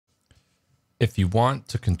If you want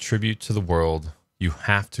to contribute to the world, you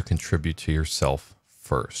have to contribute to yourself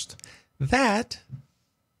first. That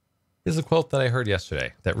is a quote that I heard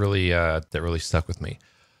yesterday that really stuck with me.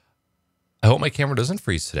 I hope my camera doesn't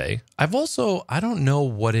freeze today. I don't know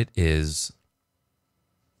what it is,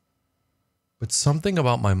 but something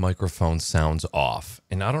about my microphone sounds off,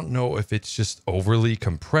 and I don't know if it's just overly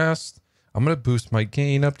compressed. I'm going to boost my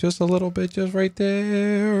gain up just a little bit, just right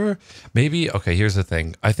there. Maybe, okay, here's the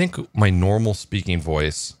thing. I think my normal speaking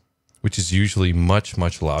voice, which is usually much,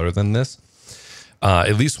 much louder than this,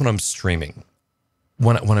 at least when I'm streaming,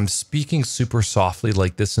 when I'm speaking super softly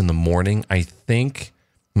like this in the morning, I think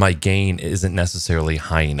my gain isn't necessarily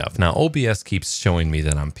high enough. Now, OBS keeps showing me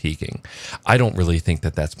that I'm peaking. I don't really think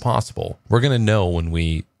that that's possible. We're going to know when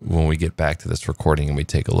we get back to this recording and we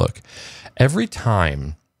take a look. Every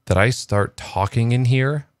time that I start talking in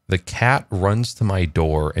here, the cat runs to my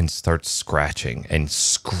door and starts scratching and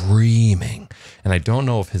screaming. And I don't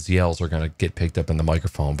know if his yells are going to get picked up in the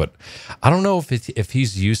microphone, but I don't know if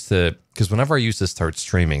he's used to, because whenever I used to start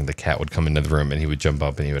streaming, the cat would come into the room and he would jump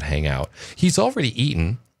up and he would hang out. He's already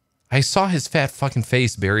eaten. I saw his fat fucking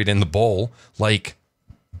face buried in the bowl like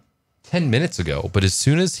 10 minutes ago. But as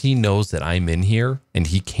soon as he knows that I'm in here and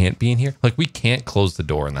he can't be in here, like we can't close the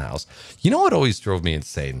door in the house. You know what always drove me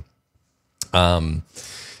insane?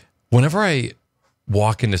 Whenever I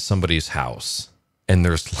walk into somebody's house and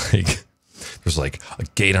there's like a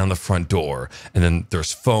gate on the front door, and then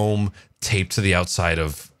there's foam taped to the outside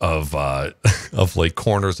of like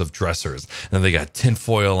corners of dressers, and then they got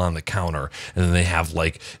tinfoil on the counter, and then they have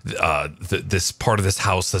like this part of this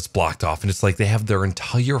house that's blocked off, and it's like they have their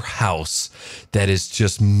entire house that is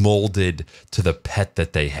just molded to the pet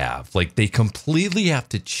that they have. Like they completely have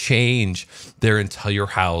to change their entire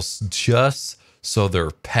house just so their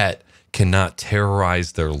pet cannot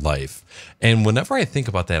terrorize their life. And whenever I think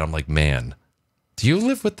about that, I'm like, man, do you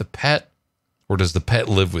live with the pet or does the pet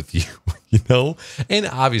live with you? You know? And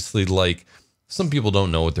obviously, like, some people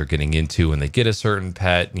don't know what they're getting into when they get a certain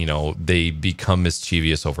pet. You know, they become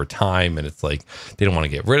mischievous over time, and it's like they don't want to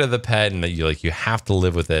get rid of the pet, and that you have to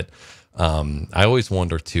live with it. I always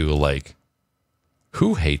wonder too, like,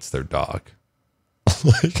 who hates their dog?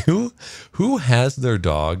 Like who has their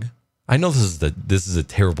dog? I know this is a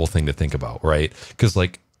terrible thing to think about, right? Because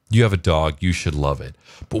like you have a dog, you should love it.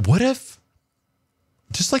 But what if,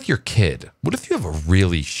 just like your kid, what if you have a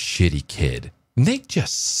really shitty kid and they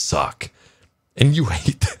just suck and you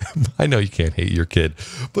hate them? I know you can't hate your kid,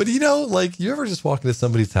 but you know, like you ever just walk into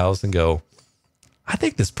somebody's house and go, I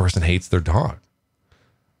think this person hates their dog.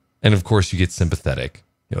 And of course you get sympathetic.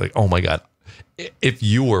 You're like, oh my God, if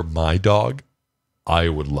you were my dog, I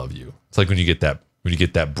would love you. It's like when you get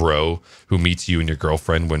that bro who meets you and your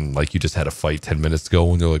girlfriend when like you just had a fight 10 minutes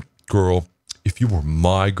ago, and they're like, girl, if you were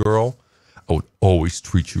my girl, I would always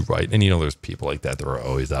treat you right. And you know, there's people like that are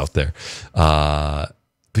always out there. But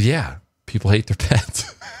yeah, people hate their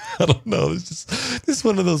pets. I don't know. It's just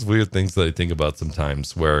one of those weird things that I think about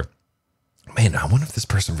sometimes where, man, I wonder if this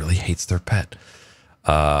person really hates their pet.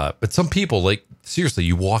 But some people, like, seriously,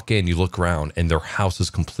 you walk in, you look around, and their house is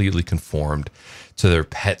completely conformed to their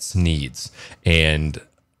pet's needs. And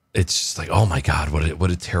it's just like, oh my God,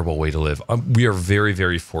 what a terrible way to live. We are very,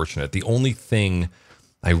 very fortunate. The only thing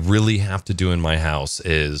I really have to do in my house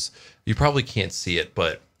is, you probably can't see it,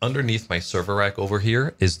 but underneath my server rack over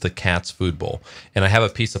here is the cat's food bowl. And I have a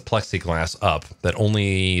piece of plexiglass up that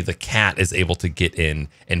only the cat is able to get in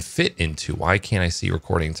and fit into. Why can't I see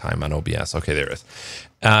recording time on OBS? Okay, there it is.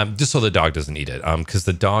 Just so the dog doesn't eat it. Because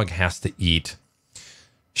the dog has to eat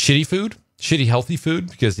shitty food, shitty healthy food,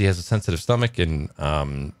 because he has a sensitive stomach. And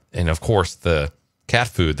of course, the cat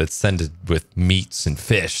food that's scented with meats and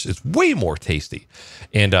fish is way more tasty.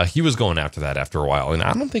 And he was going after that after a while. And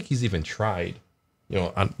I don't think he's even tried. You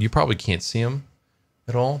know, you probably can't see him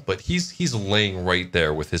at all, but he's laying right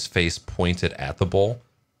there with his face pointed at the bowl,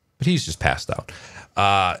 but he's just passed out.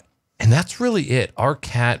 And that's really it. Our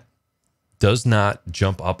cat does not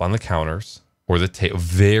jump up on the counters or the table.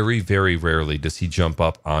 Very, very rarely does he jump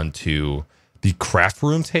up onto the craft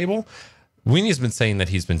room table. Weenie's been saying that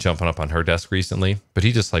he's been jumping up on her desk recently, but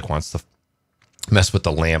he just like wants to mess with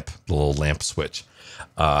the lamp, the little lamp switch.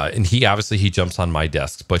 And he jumps on my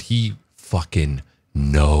desk, but he fucking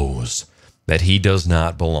knows that he does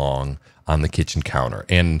not belong on the kitchen counter.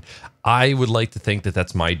 And I would like to think that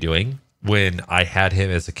that's my doing. When I had him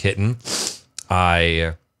as a kitten,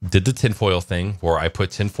 I did the tinfoil thing where I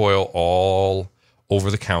put tinfoil all over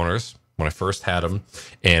the counters when I first had him,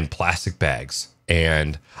 and plastic bags.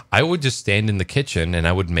 And I would just stand in the kitchen and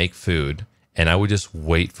I would make food, and I would just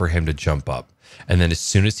wait for him to jump up. And then as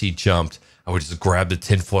soon as he jumped, I I would just grab the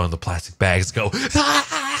tinfoil and the plastic bags, go,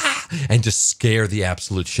 ah! And just scare the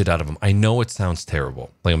absolute shit out of him. I know it sounds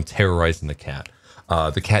terrible. Like I'm terrorizing the cat.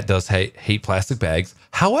 The cat does hate plastic bags.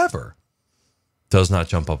 However, does not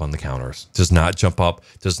jump up on the counters, does not jump up,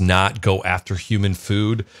 does not go after human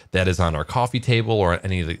food that is on our coffee table or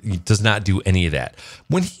any of the, he does not do any of that.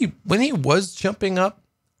 When he was jumping up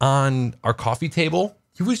on our coffee table,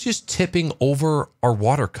 he was just tipping over our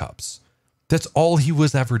water cups. That's all he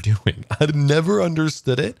was ever doing. I'd never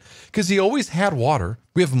understood it because he always had water.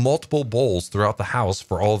 We have multiple bowls throughout the house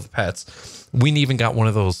for all of the pets. We even got one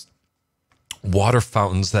of those water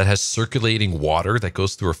fountains that has circulating water that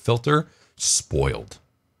goes through a filter. Spoiled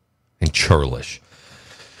and churlish.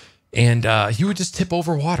 And he would just tip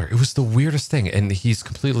over water. It was the weirdest thing. And he's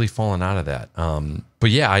completely fallen out of that. But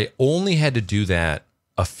yeah, I only had to do that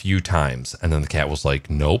a few times. And then the cat was like,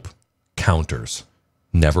 nope, counters.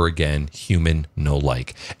 Never again, human, no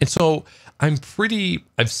like. And so I've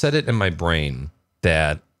said it in my brain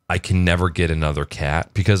that I can never get another cat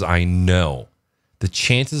because I know the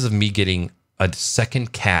chances of me getting a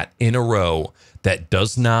second cat in a row that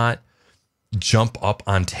does not jump up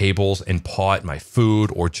on tables and paw at my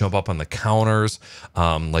food or jump up on the counters.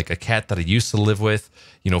 Like a cat that I used to live with,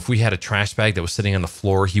 if we had a trash bag that was sitting on the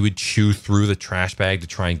floor, he would chew through the trash bag to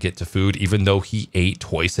try and get to food, even though he ate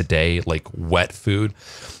twice a day, like wet food.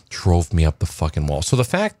 Drove me up the fucking wall. So the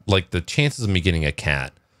fact, like the chances of me getting a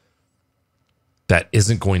cat that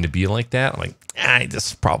isn't going to be like that, I'm like, I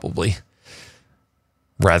just probably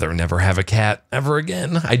rather never have a cat ever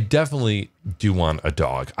again. I definitely do want a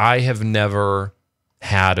dog. I have never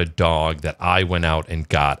had a dog that I went out and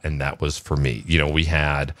got and that was for me. We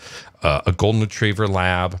had a golden retriever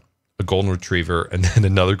lab, a golden retriever, and then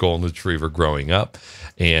another golden retriever growing up.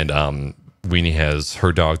 And Weenie has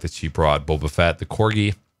her dog that she brought, Boba Fett, the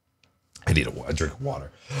corgi. I need a drink of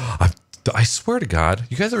water. I swear to God,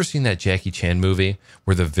 you guys ever seen that Jackie Chan movie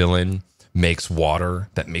where the villain makes water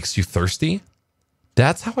that makes you thirsty?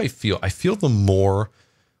 That's how I feel. I feel the more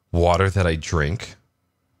water that I drink,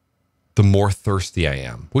 the more thirsty I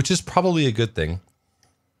am, which is probably a good thing.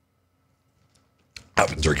 I've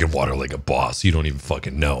been drinking water like a boss. You don't even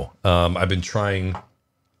fucking know. I've been trying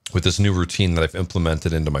with this new routine that I've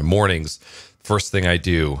implemented into my mornings. First thing I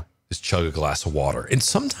do is chug a glass of water. And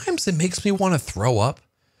sometimes it makes me want to throw up.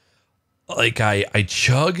 Like I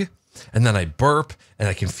chug and then I burp and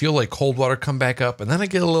I can feel like cold water come back up and then I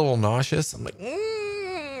get a little nauseous. I'm like,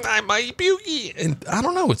 I might puke. And I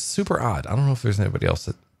don't know. It's super odd. I don't know if there's anybody else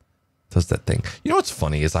that does that thing. What's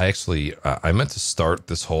funny is I actually, I meant to start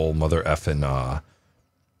this whole mother effing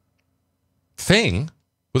thing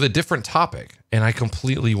with a different topic and I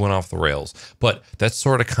completely went off the rails. But that's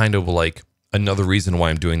sort of kind of like another reason why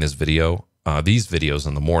I'm doing this video, these videos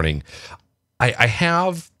in the morning. I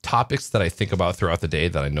have topics that I think about throughout the day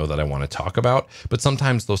that I know that I want to talk about, but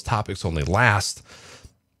sometimes those topics only last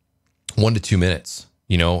 1 to 2 minutes,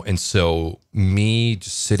 And so me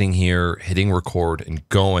just sitting here, hitting record and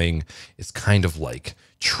going is kind of like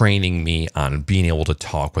training me on being able to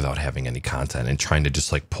talk without having any content and trying to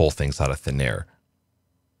just like pull things out of thin air.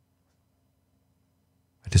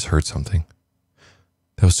 I just heard something.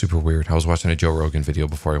 That was super weird. I was watching a Joe Rogan video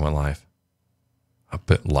before I went live.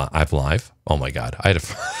 I've live? Oh my God. I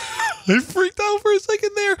freaked out for a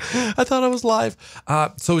second there. I thought I was live.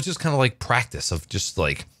 So it's just kind of like practice of just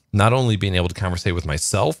like not only being able to conversate with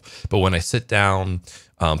myself, but when I sit down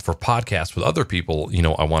for podcasts with other people,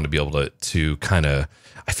 I want to be able to kind of,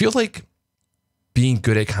 I feel like being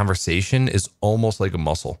good at conversation is almost like a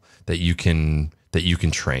muscle that you can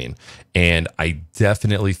train. And I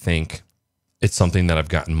definitely think it's something that I've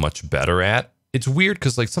gotten much better at. It's weird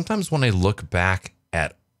because like sometimes when I look back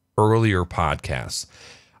at earlier podcasts,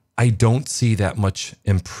 I don't see that much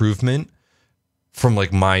improvement from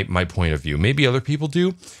like my point of view. Maybe other people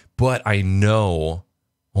do, but I know,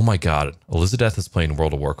 oh my God, Elizabeth is playing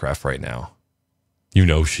World of Warcraft right now.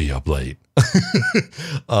 She up late.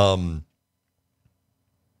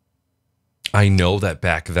 I know that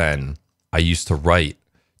back then I used to write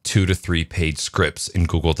 2 to 3 page scripts in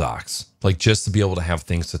Google Docs, like just to be able to have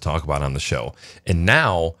things to talk about on the show. And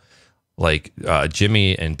now like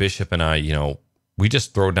Jimmy and Bishop and I, we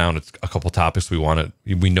just throw down a couple topics we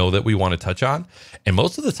know that we want to touch on. And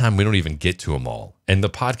most of the time we don't even get to them all. And the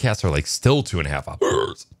podcasts are like still 2.5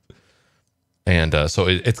 hours. And so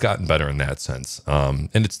it's gotten better in that sense. And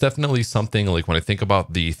it's definitely something like when I think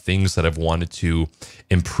about the things that I've wanted to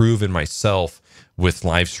improve in myself with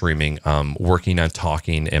live streaming, working on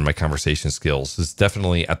talking and my conversation skills is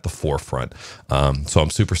definitely at the forefront. So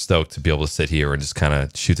I'm super stoked to be able to sit here and just kind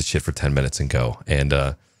of shoot the shit for 10 minutes and go.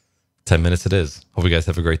 And 10 minutes it is. Hope you guys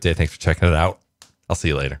have a great day. Thanks for checking it out. I'll see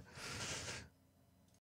you later.